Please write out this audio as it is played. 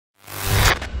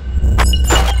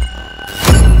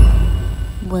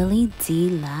Willie D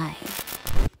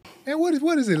Live. And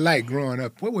what is it like growing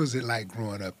up? What was it like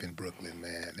growing up in Brooklyn,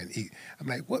 man? And I'm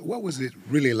like, what was it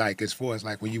really like as far as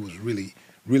like when you was really,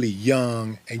 really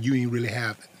young and you didn't really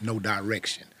have no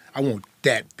direction? I want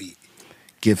that beat.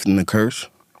 Gift and the curse.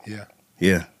 Yeah.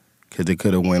 Yeah. Because it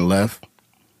could have went left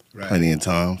plenty of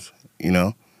times, you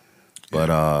know?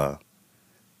 But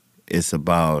it's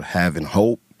about having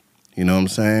hope, you know what I'm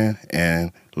saying?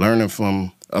 And learning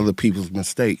from other people's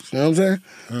mistakes, you know what I'm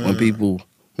saying? When people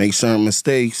make certain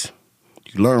mistakes,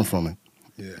 you learn from it.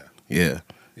 Yeah.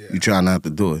 You try not to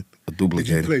do it or duplicate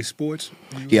it. Did you play sports?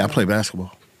 Yeah, I play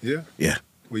basketball. Yeah? Yeah.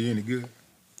 Were you any good?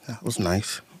 That was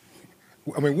nice.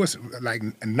 I mean, what's like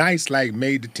nice like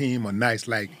made the team or nice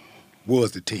like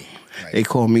was the team? Like, They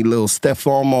called me Little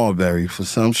Stephon Marbury for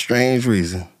some strange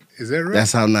reason. is that right?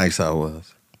 That's how nice I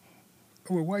was.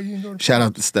 Well, why you didn't go to Shout pros?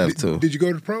 out to Steph, too. Did you go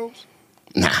to the pros?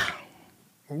 Nah.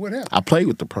 Well, what happened? I played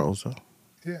with the pros, though.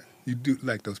 Yeah. You do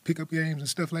like those pickup games and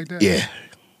stuff like that? Yeah.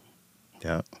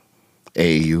 Yeah.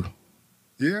 AAU.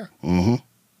 Yeah? Mm-hmm.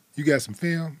 You got some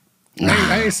film? Nah.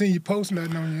 I ain't seen you post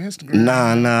nothing on your Instagram.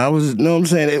 Nah. I was, you know what I'm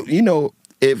saying?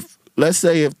 Let's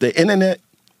say if the internet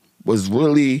was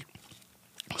really,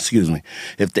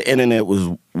 if the internet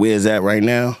was where it's at right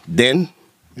now, then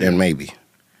maybe.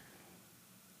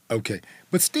 Okay.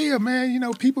 But still,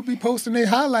 man, people be posting their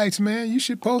highlights, man. You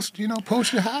should post your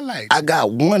highlights. I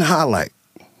got one highlight.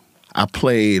 I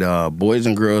played Boys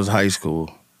and Girls High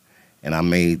School, and I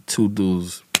made two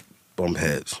dudes bump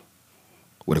heads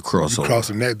with a crossover. You cross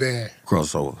them that bad?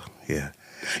 Crossover, yeah.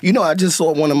 I just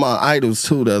saw one of my idols,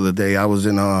 too, the other day. I was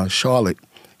in Charlotte.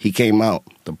 He came out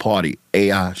to party.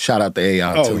 AI. Shout out to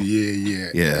AI, too. Oh,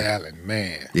 yeah. Allen,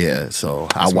 man. Yeah, so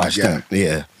I watched him.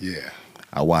 Yeah. Yeah.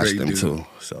 I watched Great him, dude. too.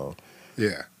 So.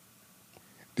 Yeah.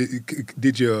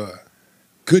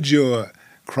 Could your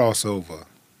crossover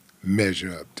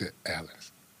measure up to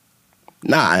Allen's?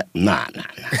 Nah,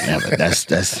 never.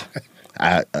 That's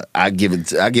I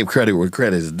give credit where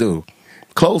credit is due.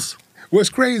 Close. What's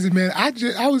crazy, man?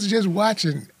 I was just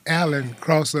watching Allen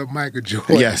cross up Michael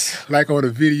Jordan. Yes. Like on a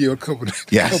video a couple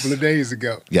of days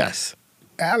ago. Yes.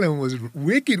 Allen was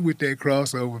wicked with that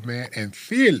crossover, man, and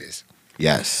fearless.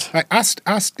 Yes. Like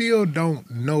I still don't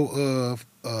know of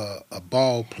a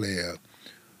ball player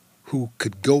who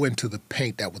could go into the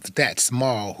paint that was that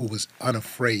small, who was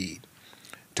unafraid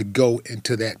to go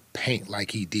into that paint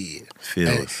like he did.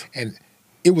 Fearless. And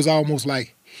it was almost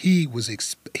like he wanted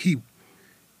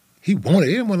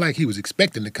it. It wasn't like he was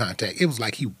expecting the contact. It was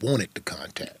like he wanted the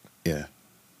contact. Yeah.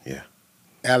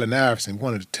 Allen Iverson,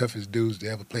 one of the toughest dudes to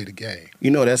ever play the game.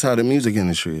 That's how the music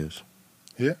industry is.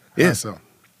 Yeah? Yeah. How so?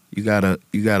 You gotta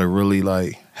really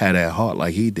like have that heart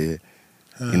like he did.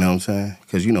 You know what I'm saying?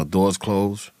 Because doors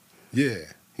closed. Yeah.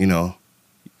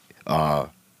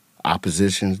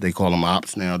 Oppositions, they call them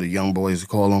ops now. The young boys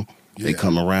call them. Yeah. They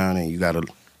come around and you gotta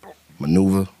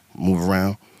move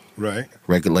around. Right.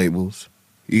 Record labels.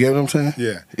 You get what I'm saying?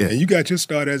 Yeah. Yeah. And you got your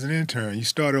start as an intern. You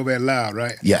started over at Loud,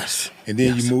 right? Yes. And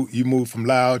then Yes. you moved from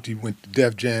Loud, you went to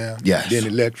Def Jam. Yes. Then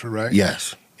Electra, right?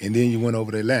 Yes. And then you went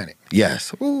over to Atlantic.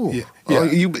 Yes. Ooh. Yeah. Oh,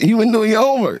 you been doing your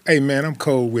homework. Hey, man, I'm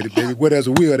cold with it, baby. Where there's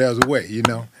a will, there's a way,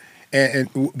 And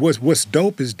what's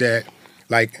dope is that,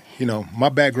 like, my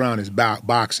background is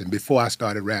boxing. Before I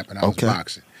started rapping, I was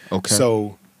boxing. Okay.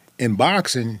 So in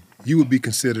boxing, you would be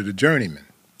considered a journeyman.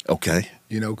 Okay.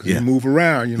 Because Yeah. you move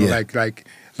around, Yeah.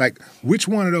 like which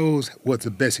one of those was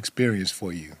the best experience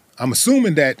for you? I'm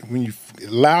assuming that when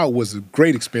Loud was a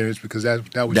great experience because that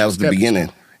was the beginning.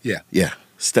 stone. Yeah. Yeah.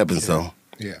 Stepping stone.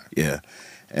 Yeah. Yeah.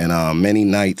 And many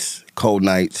nights, cold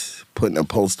nights, putting up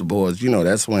poster boards.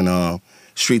 That's when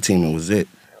street teaming was it.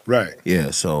 Right. Yeah.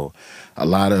 So a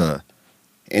lot of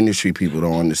industry people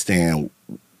don't understand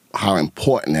how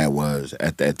important that was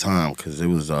at that time because it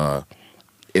was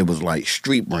like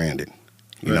street branding.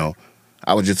 You know,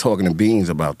 I was just talking to Beans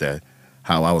about that,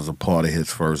 how I was a part of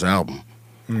his first album,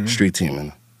 Street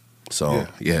Teaming. So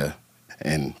yeah,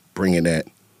 and bringing that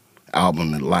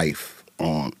album to life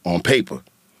on paper,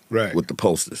 right, with the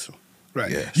posters.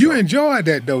 Right. Yeah, you enjoyed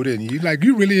that though, didn't you? Like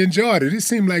you really enjoyed it. It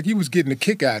seemed like you was getting a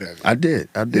kick out of it. I did.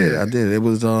 It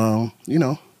was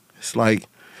it's like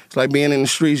being in the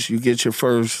streets. You get your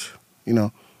first,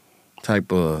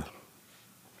 type of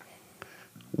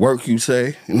work, you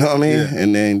say, you know what I mean? Yeah.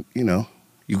 And then,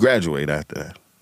 you graduate after that.